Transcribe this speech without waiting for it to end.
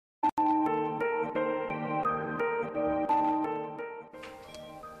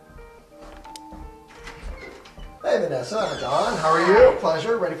Hey Vanessa, John, how are you?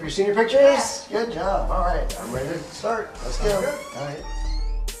 Pleasure. Ready for your senior pictures? Good job. All right, I'm ready to start. Let's go. All right.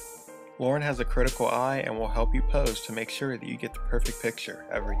 Lorn has a critical eye and will help you pose to make sure that you get the perfect picture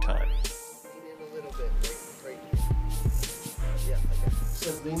every time.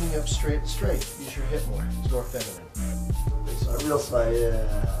 Instead of leaning up straight. Use your hip more. It's more feminine. So a real side,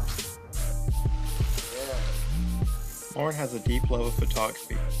 yeah. Lorn has a deep love of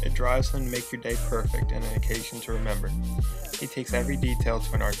photography. It drives him to make your day perfect and an occasion to remember. He takes every detail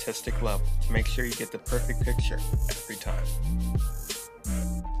to an artistic level to make sure you get the perfect picture every time.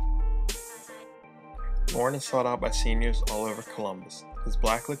 Lorn is sought out by seniors all over Columbus. His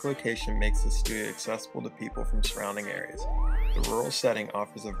Blacklick location makes the studio accessible to people from surrounding areas. The rural setting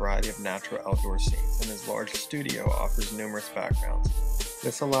offers a variety of natural outdoor scenes, and his large studio offers numerous backgrounds.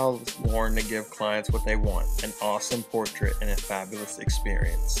 This allows Lorn to give clients what they want, an awesome portrait and a fabulous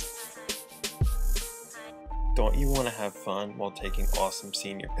experience. Don't you want to have fun while taking awesome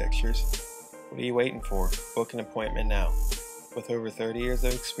senior pictures? What are you waiting for? Book an appointment now. With over 30 years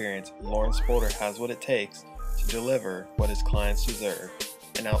of experience, Lorn Spolter has what it takes to deliver what his clients deserve,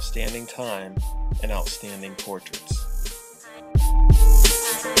 an outstanding time and outstanding portraits.